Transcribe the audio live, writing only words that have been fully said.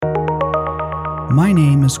My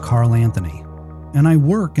name is Carl Anthony, and I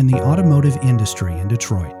work in the automotive industry in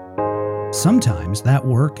Detroit. Sometimes that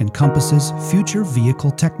work encompasses future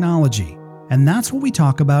vehicle technology, and that's what we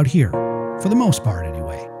talk about here, for the most part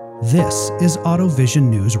anyway. This is AutoVision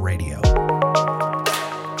News Radio.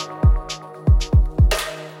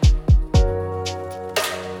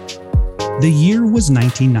 The year was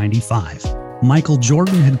 1995. Michael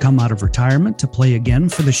Jordan had come out of retirement to play again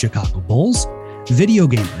for the Chicago Bulls. Video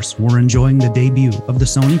gamers were enjoying the debut of the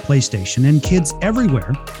Sony PlayStation, and kids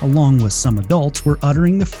everywhere, along with some adults, were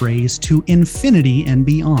uttering the phrase "to infinity and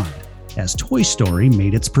beyond" as Toy Story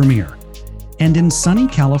made its premiere. And in sunny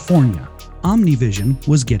California, OMNIVISION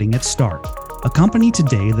was getting its start, a company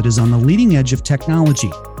today that is on the leading edge of technology,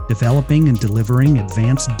 developing and delivering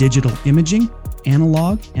advanced digital imaging,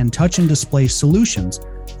 analog, and touch and display solutions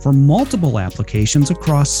for multiple applications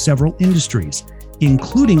across several industries,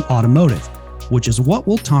 including automotive, which is what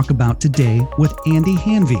we'll talk about today with Andy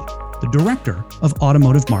Hanvey, the Director of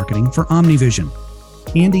Automotive Marketing for OMNIVISION.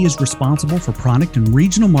 Andy is responsible for product and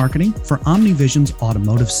regional marketing for OMNIVISION's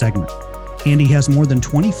automotive segment. Andy has more than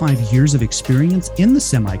 25 years of experience in the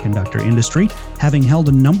semiconductor industry, having held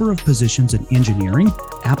a number of positions in engineering,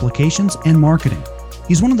 applications, and marketing.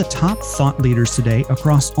 He's one of the top thought leaders today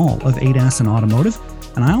across all of ADAS and automotive,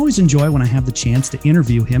 and I always enjoy when I have the chance to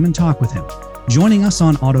interview him and talk with him. Joining us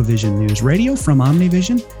on AutoVision News Radio from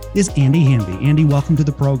OMNIVISION is Andy Hanvey. Andy, welcome to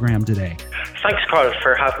the program today. Thanks, Carl,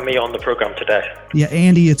 for having me on the program today. Yeah,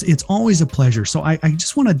 Andy, it's always a pleasure. So I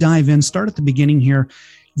just want to dive in, start at the beginning here.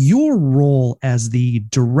 Your role as the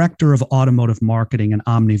Director of Automotive Marketing in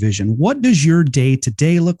OMNIVISION, what does your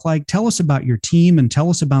day-to-day look like? Tell us about your team and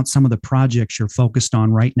tell us about some of the projects you're focused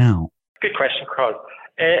on right now. Good question, Carl.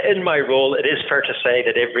 In my role, it is fair to say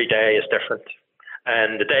that every day is different.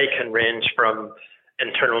 And the day can range from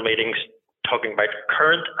internal meetings talking about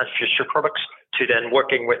current and future products to then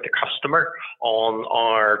working with the customer on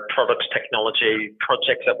our products, technology,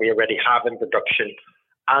 projects that we already have in production,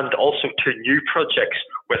 and also to new projects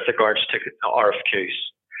with regards to RFQs.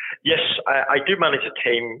 Yes, I do manage a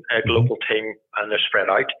team, a global team, and they're spread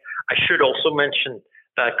out. I should also mention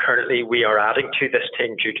that currently we are adding to this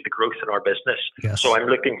team due to the growth in our business. Yes. So I'm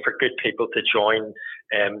looking for good people to join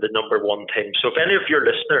the number one team. So if any of your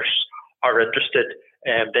listeners are interested,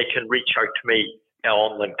 they can reach out to me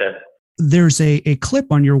on LinkedIn. There's a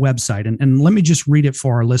clip on your website, and let me just read it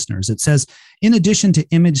for our listeners. It says, in addition to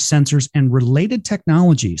image sensors and related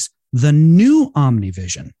technologies, the new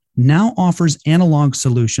OMNIVISION now offers analog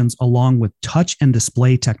solutions along with touch and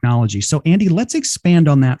display technology. So Andy, let's expand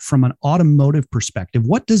on that from an automotive perspective.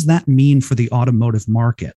 What does that mean for the automotive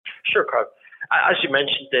market? Sure, Carl. As you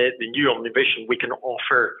mentioned, the new OMNIVISION, we can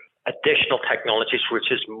offer additional technologies,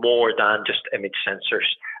 which is more than just image sensors.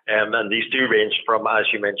 And these do range from, as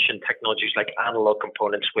you mentioned, technologies like analog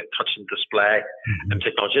components with touch and display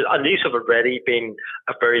technologies. And these have already been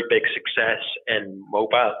a very big success in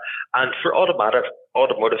mobile. And for automotive,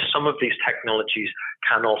 some of these technologies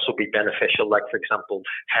can also be beneficial. Like, for example,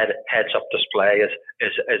 heads-up display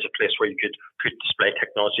is a place where you could display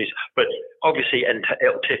technologies. But obviously,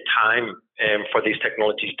 it'll take time for these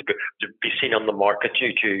technologies to be seen on the market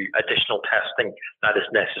due to additional testing that is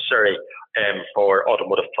necessary for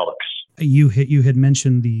automotive products. You had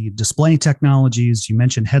mentioned the display technologies. You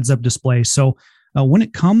mentioned heads-up display. So when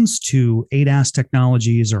it comes to ADAS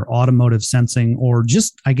technologies or automotive sensing, or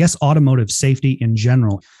just, I guess, automotive safety in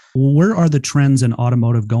general, where are the trends in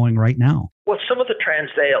automotive going right now? Well, some of the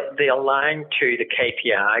trends, they align to the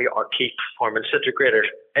KPI or key performance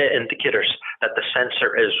indicators that the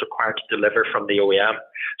sensor is required to deliver from the OEM.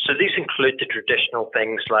 So these include the traditional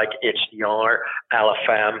things like HDR,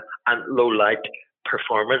 LFM, and low light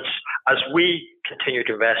performance. As we continue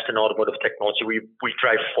to invest in automotive technology, we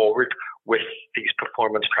drive forward with these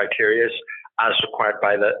performance criteria as required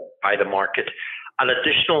by the market. An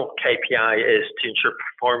additional KPI is to ensure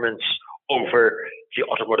performance over the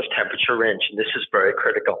automotive temperature range, and this is very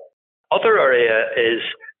critical. Other area is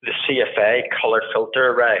the CFA, color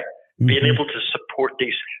filter array. Being able to support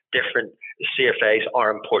these different CFAs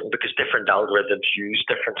are important because different algorithms use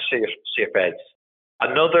different CFAs.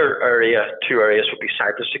 Another area, two areas would be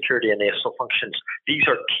cybersecurity and ASIL functions. These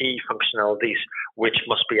are key functionalities which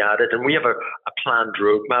must be added, and we have a planned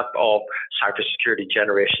roadmap of cybersecurity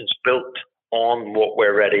generations built on what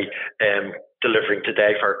we're already delivering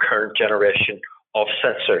today for our current generation of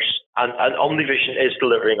sensors. And OMNIVISION is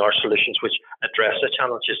delivering our solutions which address the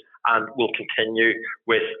challenges and will continue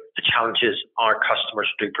with the challenges our customers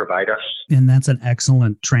do provide us. And that's an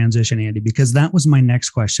excellent transition, Andy, because that was my next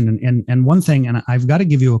question. And one thing, and I've got to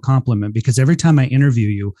give you a compliment, because every time I interview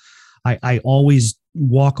you, I always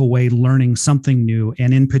walk away learning something new,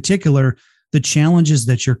 and in particular, the challenges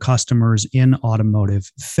that your customers in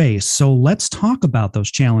automotive face. So let's talk about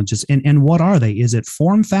those challenges. And what are they? Is it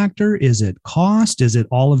form factor? Is it cost? Is it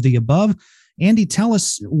all of the above? Andy, tell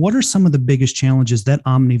us, what are some of the biggest challenges that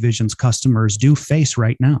OmniVision's customers do face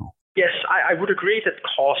right now? Yes, I would agree that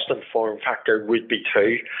cost and form factor would be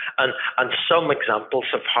two. And some examples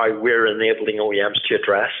of how we're enabling OEMs to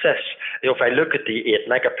address this. If I look at the 8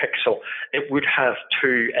 megapixel, it would have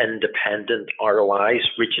two independent ROIs,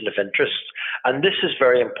 region of interest. And this is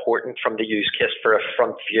very important from the use case for a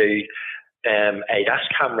front view ADAS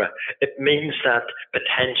camera. It means that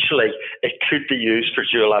potentially it could be used for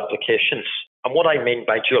dual applications. And what I mean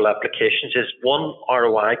by dual applications is one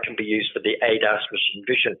ROI can be used for the ADAS machine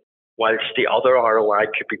vision, whilst the other ROI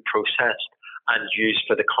could be processed and used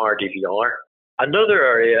for the car DVR. Another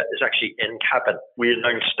area is actually in-cabin. We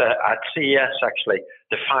announced at CES, actually,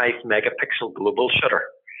 the 5 megapixel global shutter.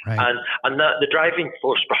 Right. And the driving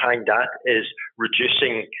force behind that is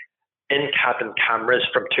reducing in-cabin cameras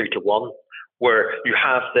from 2 to 1, where you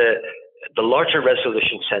have the larger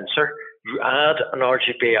resolution sensor, you add an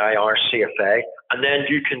RGB IR CFA, and then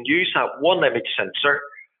you can use that one image sensor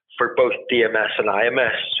for both DMS and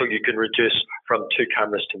IMS, so you can reduce from 2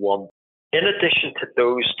 cameras to 1. In addition to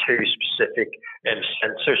those two specific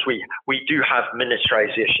sensors, we do have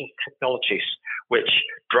miniaturization technologies, which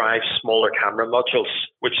drive smaller camera modules,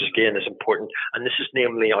 which again is important. And this is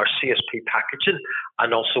namely our CSP packaging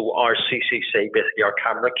and also our CCC, basically our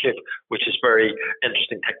camera cube, which is very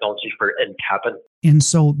interesting technology for in-cabin. And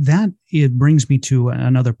so it brings me to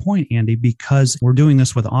another point, Andy, because we're doing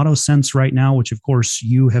this with AutoSense right now, which of course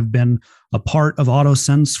you have been a part of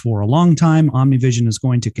AutoSense for a long time. OmniVision is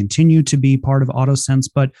going to continue to be part of AutoSense.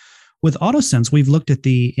 But with AutoSense, we've looked at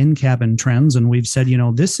the in-cabin trends and we've said,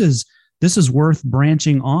 this is worth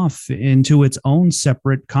branching off into its own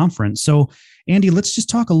separate conference. So, Andy, let's just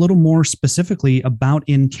talk a little more specifically about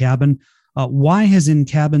in-cabin. Why has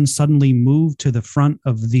in-cabin suddenly moved to the front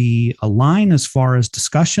of the line as far as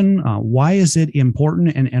discussion? Why is it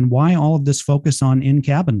important, and why all of this focus on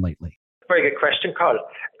in-cabin lately? Very good question, Carl.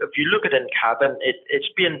 If you look at in-cabin, it's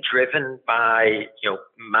being driven by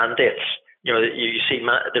mandates. You see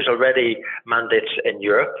there's already mandates in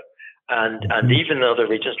Europe. And even other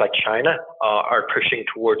regions like China are pushing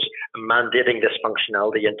towards mandating this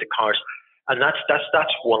functionality into cars. And that's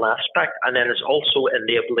one aspect. And then it's also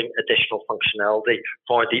enabling additional functionality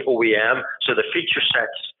for the OEM. So the feature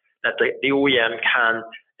sets that the OEM can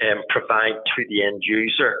provide to the end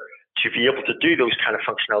user to be able to do those kind of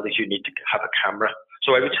functionalities, you need to have a camera.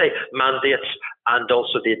 So I would say mandates and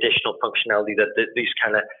also the additional functionality that these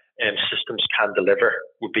kind of systems can deliver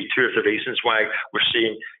would be two of the reasons why we're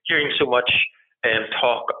hearing so much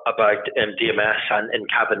talk about DMS and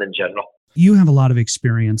in-cabin in general. You have a lot of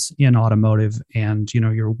experience in automotive and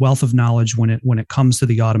your wealth of knowledge when it comes to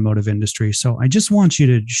the automotive industry. So I just want you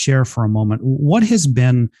to share for a moment what has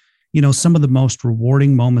been some of the most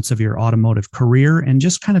rewarding moments of your automotive career, and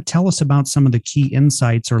just kind of tell us about some of the key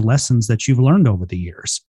insights or lessons that you've learned over the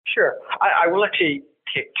years. Sure. I will actually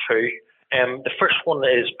take two. The first one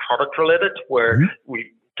is product related, where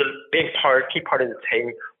we, being key part of the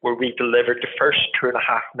team, where we delivered the first 2.5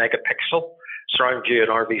 megapixel surround view and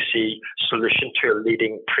RVC solution to a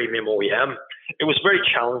leading premium OEM. It was very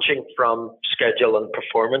challenging from schedule and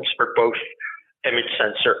performance for both image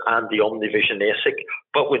sensor and the OmniVision ASIC,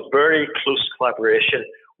 but with very close collaboration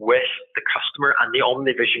with the customer and the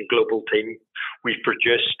OmniVision global team, we've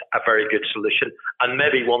produced a very good solution. And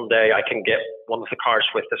maybe one day I can get one of the cars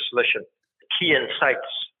with the solution. Key insights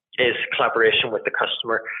is collaboration with the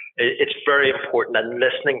customer. It's very important, and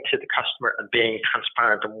listening to the customer and being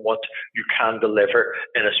transparent on what you can deliver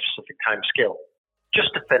in a specific time scale.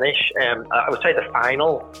 Just to finish, I would say the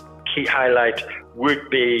final key highlight would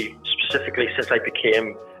be specifically since I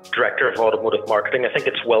became Director of Automotive Marketing. I think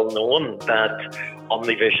it's well known that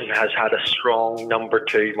OmniVision has had a strong number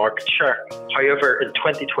 2 market share. However, in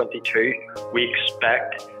 2022, we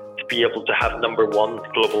expect to be able to have number 1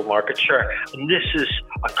 global market share. And this is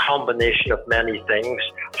a combination of many things,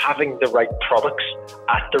 having the right products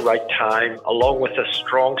at the right time, along with a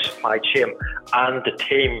strong supply chain and the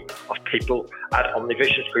team of people at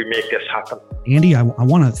OmniVision who make this happen. Andy, I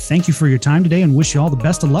want to thank you for your time today and wish you all the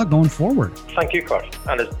best of luck going forward. Thank you, Carl.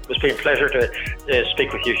 And it's been a pleasure to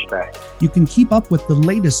speak with you today. You can keep up with the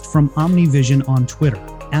latest from OmniVision on Twitter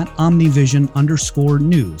at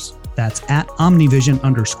OmniVision_news. That's at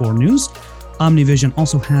OmniVision_news. OmniVision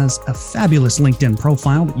also has a fabulous LinkedIn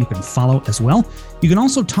profile that you can follow as well. You can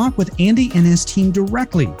also talk with Andy and his team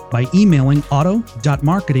directly by emailing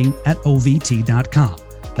auto.marketing@ovt.com.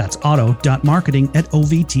 That's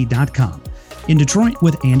auto.marketing@ovt.com. In Detroit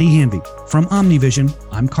with Andy Hanvey. From OMNIVISION,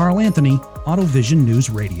 I'm Carl Anthony, AutoVision News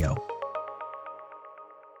Radio.